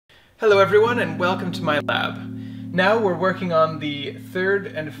Hello everyone and welcome to my lab. Now we're working on the third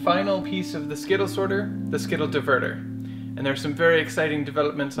and final piece of the Skittle sorter, the Skittle Diverter. And there's some very exciting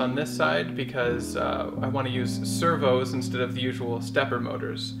developments on this side because I want to use servos instead of the usual stepper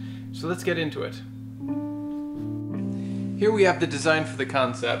motors. So let's get into it. Here we have the design for the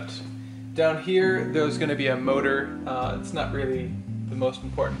concept. Down here there's going to be a motor. It's not really the most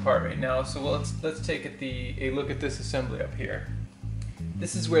important part right now, so let's take a look at this assembly up here.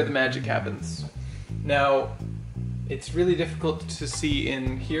 This is where the magic happens. Now, it's really difficult to see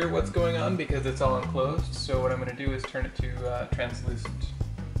in here what's going on because it's all enclosed, so what I'm going to do is turn it to translucent.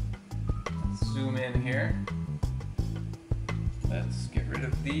 Let's zoom in here. Let's get rid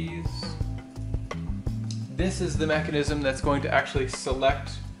of these. This is the mechanism that's going to actually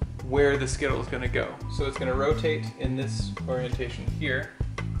select where the Skittle is going to go. So it's going to rotate in this orientation here,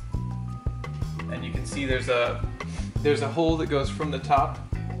 and you can see there's a hole that goes from the top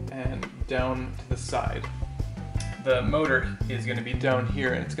and down to the side. The motor is going to be down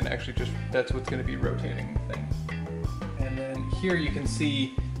here, and it's going to actually that's what's going to be rotating the thing. And then here you can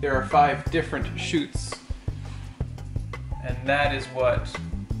see there are 5 different chutes, and that is what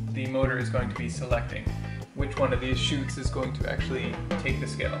the motor is going to be selecting. Which one of these chutes is going to actually take the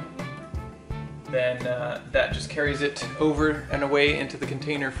Skittle. Then that just carries it over and away into the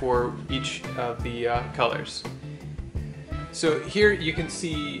container for each of the colors. So here you can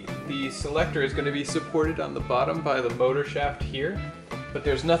see the selector is going to be supported on the bottom by the motor shaft here, but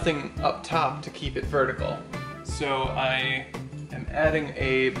there's nothing up top to keep it vertical. So I am adding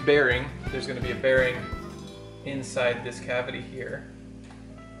a bearing. There's going to be a bearing inside this cavity here.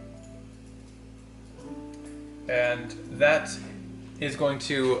 And that is going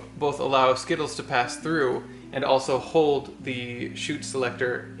to both allow Skittles to pass through and also hold the chute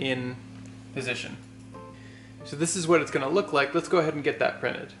selector in position. So this is what it's going to look like. Let's go ahead and get that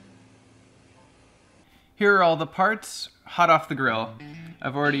printed. Here are all the parts, hot off the grill.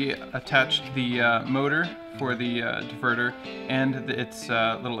 I've already attached the motor for the diverter and its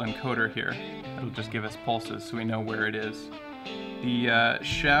little encoder here. It'll just give us pulses so we know where it is. The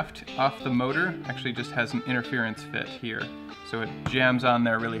shaft off the motor actually just has an interference fit here, so it jams on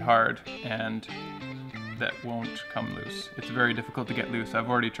there really hard and that won't come loose. It's very difficult to get loose. I've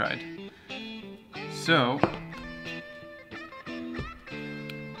already tried. So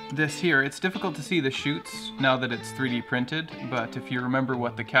this here, it's difficult to see the chutes now that it's 3D printed, but if you remember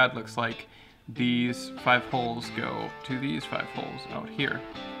what the CAD looks like, these 5 holes go to these 5 holes out here.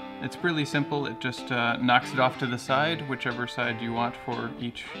 It's really simple. It just knocks it off to the side, whichever side you want for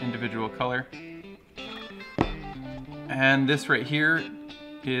each individual color. And this right here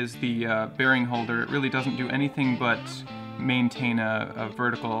is the bearing holder. It really doesn't do anything but maintain a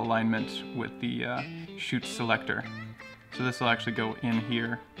vertical alignment with the chute selector. So this will actually go in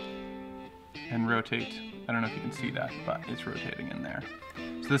here and rotate. I don't know if you can see that, but it's rotating in there.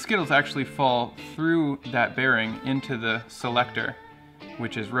 So the Skittles actually fall through that bearing into the selector,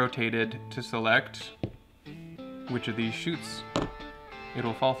 which is rotated to select which of these chutes it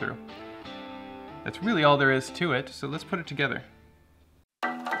will fall through. That's really all there is to it, so let's put it together.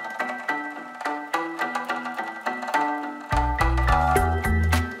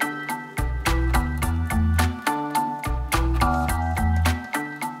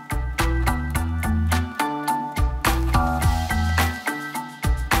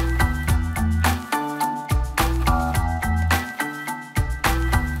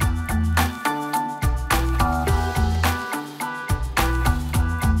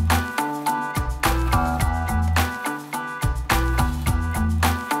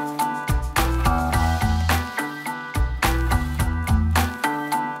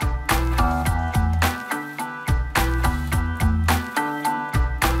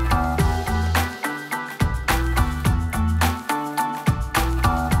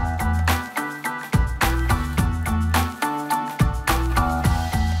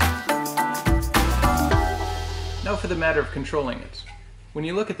 Now for the matter of controlling it. When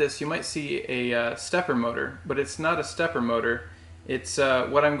you look at this, you might see a stepper motor, but it's not a stepper motor. It's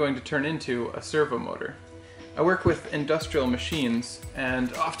what I'm going to turn into a servo motor. I work with industrial machines,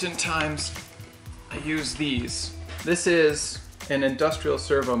 and oftentimes I use these. This is an industrial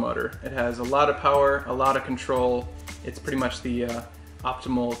servo motor. It has a lot of power, a lot of control. It's pretty much the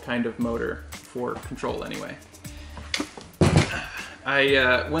optimal kind of motor for control anyway.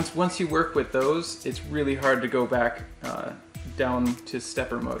 Once you work with those, it's really hard to go back down to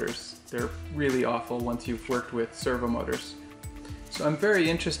stepper motors. They're really awful once you've worked with servo motors. So I'm very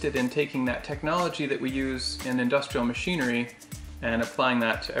interested in taking that technology that we use in industrial machinery and applying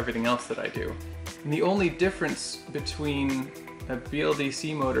that to everything else that I do. And the only difference between a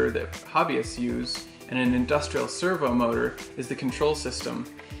BLDC motor that hobbyists use and an industrial servo motor is the control system.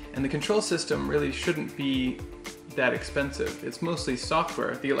 And the control system really shouldn't be that expensive. It's mostly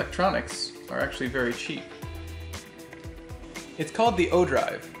software. The electronics are actually very cheap. It's called the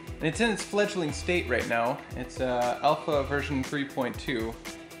O-Drive, and it's in its fledgling state right now. It's alpha version 3.2.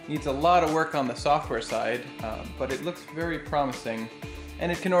 Needs a lot of work on the software side, but it looks very promising, and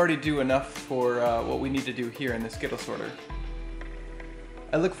it can already do enough for what we need to do here in the Skittle sorter.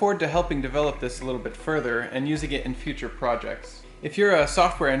 I look forward to helping develop this a little bit further and using it in future projects. If you're a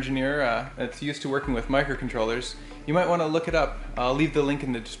software engineer that's used to working with microcontrollers, you might want to look it up. I'll leave the link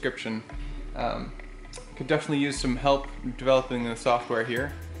in the description. Could definitely use some help developing the software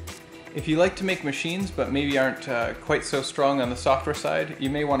here. If you like to make machines but maybe aren't quite so strong on the software side, you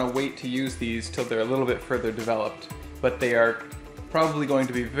may want to wait to use these till they're a little bit further developed. But they are probably going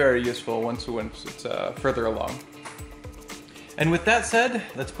to be very useful once it's further along. And with that said,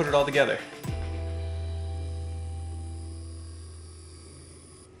 let's put it all together.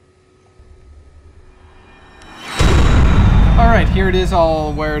 Alright, here it is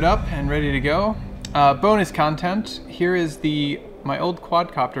all wired up and ready to go. Bonus content, here is my old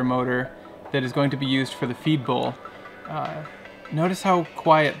quadcopter motor that is going to be used for the feed bowl. Notice how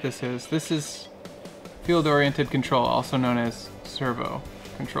quiet this is. This is field-oriented control, also known as servo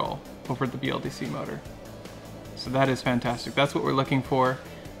control, over the BLDC motor. So that is fantastic. That's what we're looking for.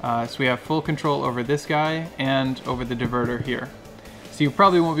 So we have full control over this guy and over the diverter here. So you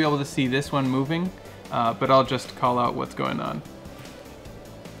probably won't be able to see this one moving, but I'll just call out what's going on.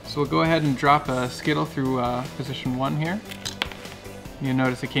 So we'll go ahead and drop a Skittle through position 1 here. You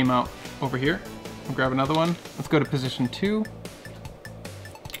notice it came out over here. We'll grab another one. Let's go to position 2.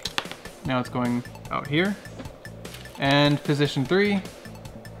 Now it's going out here. And position 3.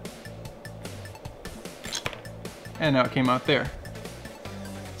 And now it came out there.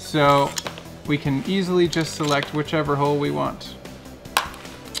 So we can easily just select whichever hole we want.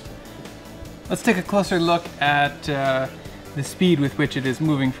 Let's take a closer look at the speed with which it is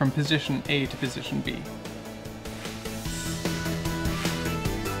moving from position A to position B.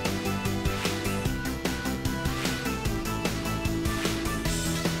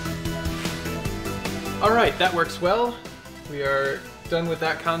 Alright, that works well. We are done with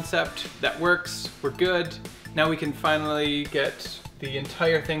that concept. That works, we're good. Now we can finally get the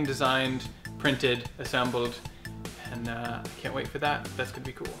entire thing designed, printed, assembled, and I can't wait for that. That's gonna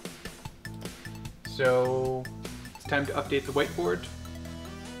be cool. So it's time to update the whiteboard.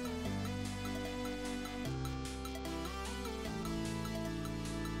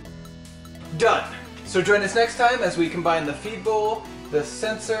 Done! So join us next time as we combine the feed bowl, the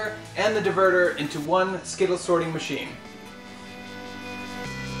sensor, and the diverter into one Skittle sorting machine.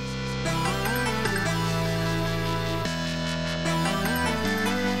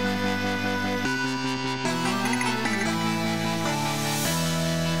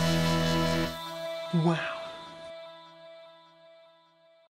 Wow.